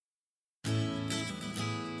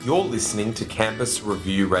You're listening to Campus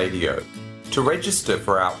Review Radio. To register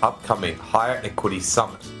for our upcoming Higher Equity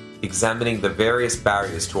Summit, examining the various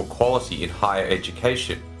barriers to equality in higher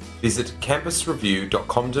education, visit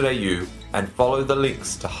campusreview.com.au and follow the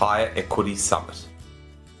links to Higher Equity Summit.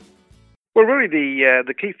 Well, really,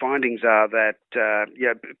 the key findings are that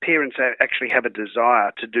parents actually have a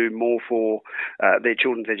desire to do more for their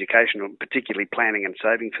children's education, particularly planning and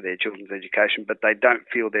saving for their children's education, but they don't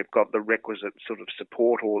feel they've got the requisite sort of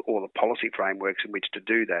support or the policy frameworks in which to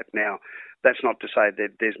do that. Now, that's not to say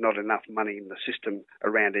that there's not enough money in the system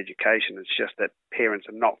around education. It's just that parents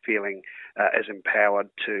are not feeling as empowered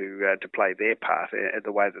to play their part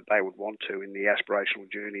the way that they would want to in the aspirational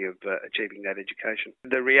journey of achieving that education.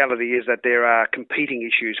 The reality is that there are competing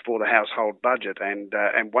issues for the household budget, and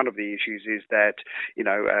one of the issues is that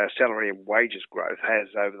salary and wages growth has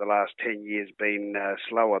over the last 10 years been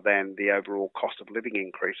slower than the overall cost of living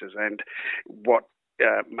increases, and what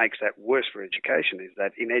makes that worse for education is that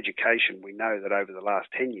in education we know that over the last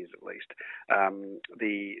 10 years at least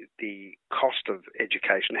the cost of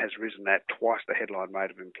education has risen at twice the headline rate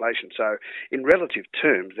of inflation. So in relative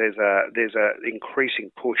terms there's a increasing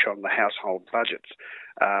push on the household budgets.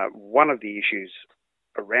 One of the issues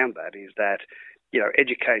around that is that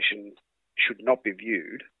education should not be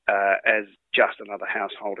viewed as just another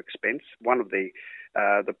household expense. One of the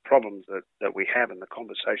problems that we have and the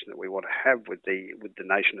conversation that we want to have with the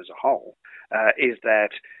nation as a whole is that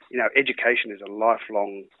education is a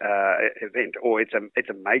lifelong event, or it's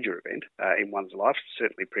a major event in one's life,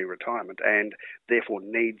 certainly pre-retirement, and therefore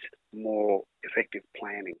needs more effective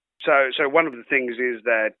planning. So one of the things is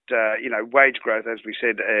that wage growth, as we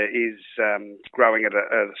said, is growing at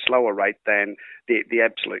a slower rate than the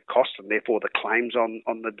absolute cost, and therefore the claims on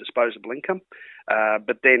the disposable income.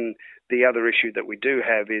 But then the other issue that we do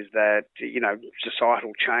have is that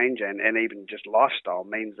societal change and even just lifestyle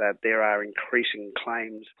means that there are increasing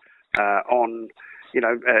claims on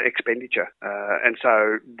expenditure, and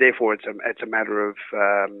so therefore it's a matter of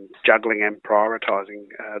juggling and prioritising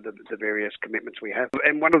the various commitments we have.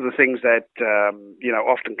 And one of the things that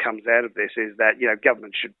often comes out of this is that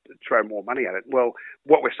government should throw more money at it. Well,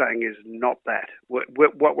 what we're saying is not that. What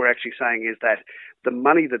we're actually saying is that the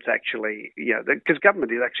money that's actually because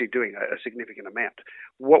government is actually doing a significant amount.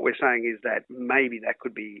 What we're saying is that maybe that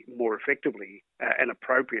could be more effectively and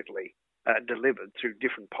appropriately delivered through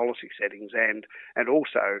different policy settings and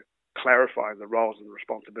also clarifying the roles and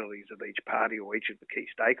responsibilities of each party or each of the key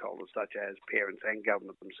stakeholders, such as parents and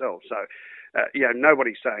government themselves. So,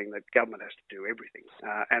 nobody's saying that government has to do everything.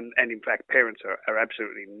 And in fact, parents are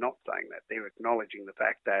absolutely not saying that. They're acknowledging the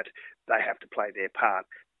fact that they have to play their part.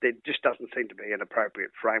 There just doesn't seem to be an appropriate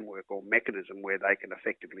framework or mechanism where they can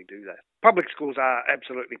effectively do that. Public schools are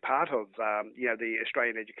absolutely part of the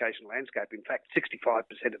Australian education landscape. In fact, 65%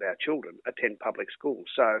 of our children attend public schools.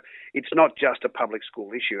 So it's not just a public school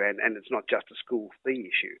issue and it's not just a school fee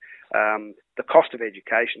issue. The cost of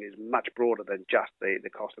education is much broader than just the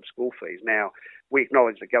cost of school fees. Now, we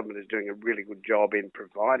acknowledge the government is doing a really good job in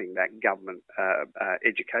providing that government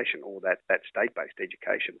education or that state-based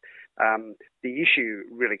education. The issue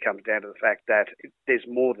really comes down to the fact that there's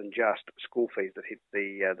more than just school fees that hit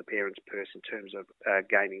the parents' purse in terms of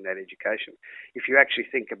gaining that education. If you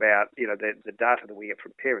actually think about the data that we get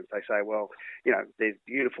from parents, they say, well, there's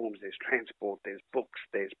uniforms, there's transport, there's books,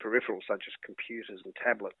 there's peripherals such as computers and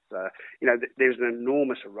tablets. There's an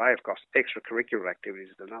enormous array of costs. Extracurricular activities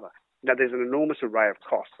is another. Now, there's an enormous array of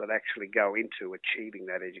costs that actually go into achieving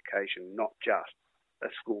that education, not just a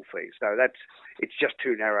school fee. So it's just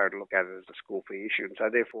too narrow to look at it as a school fee issue. And so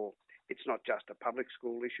therefore, it's not just a public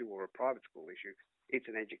school issue or a private school issue. It's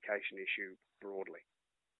an education issue broadly.